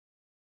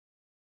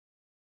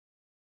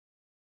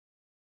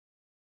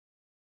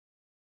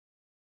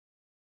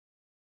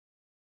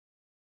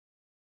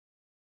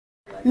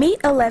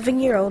Meet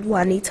 11-year-old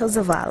Juanito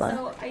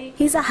Zavala.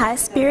 He's a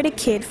high-spirited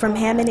kid from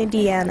Hammond,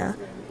 Indiana,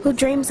 who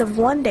dreams of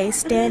one day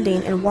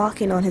standing and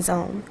walking on his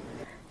own.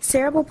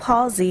 Cerebral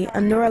palsy,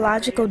 a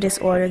neurological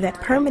disorder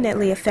that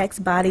permanently affects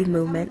body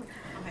movement,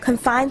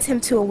 confines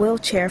him to a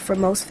wheelchair for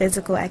most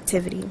physical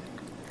activity.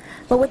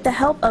 But with the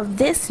help of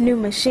this new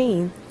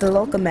machine, the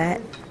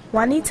Lokomat,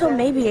 Juanito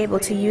may be able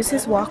to use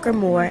his walker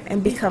more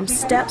and become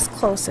steps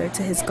closer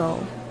to his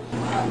goal.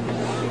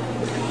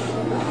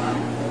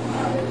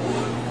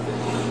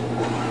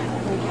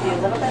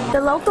 The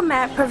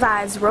Lokomat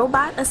provides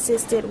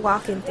robot-assisted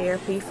walking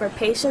therapy for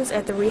patients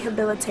at the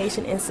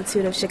Rehabilitation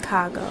Institute of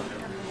Chicago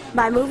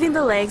by moving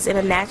the legs in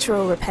a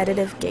natural,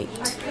 repetitive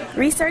gait.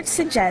 Research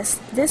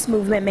suggests this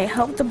movement may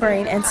help the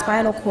brain and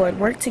spinal cord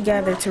work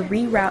together to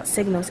reroute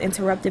signals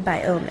interrupted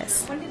by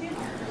illness.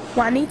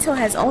 Juanito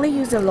has only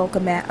used the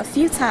Lokomat a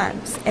few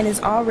times and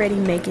is already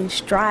making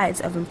strides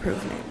of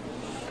improvement.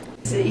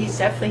 He's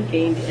definitely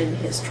gained in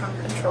his trunk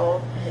control,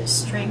 his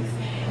strength,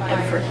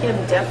 and for him,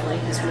 definitely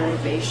his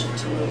motivation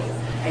to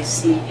move. I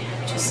see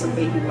just the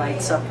way he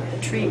lights up with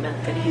the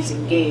treatment that he's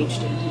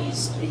engaged and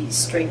he's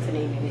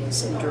strengthening and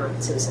his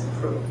endurance has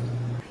improved.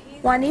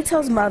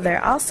 Juanito's mother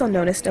also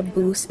noticed a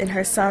boost in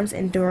her son's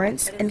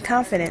endurance and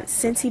confidence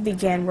since he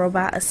began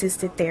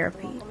robot-assisted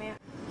therapy.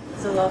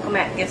 The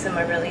Lokomat gives him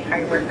a really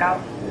hard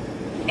workout,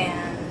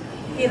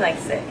 and he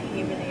likes it.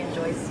 He really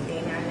enjoys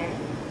being on there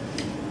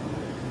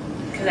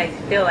because I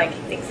feel like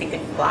he thinks he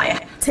can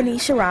fly.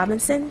 Tanisha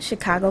Robinson,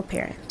 Chicago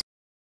parent.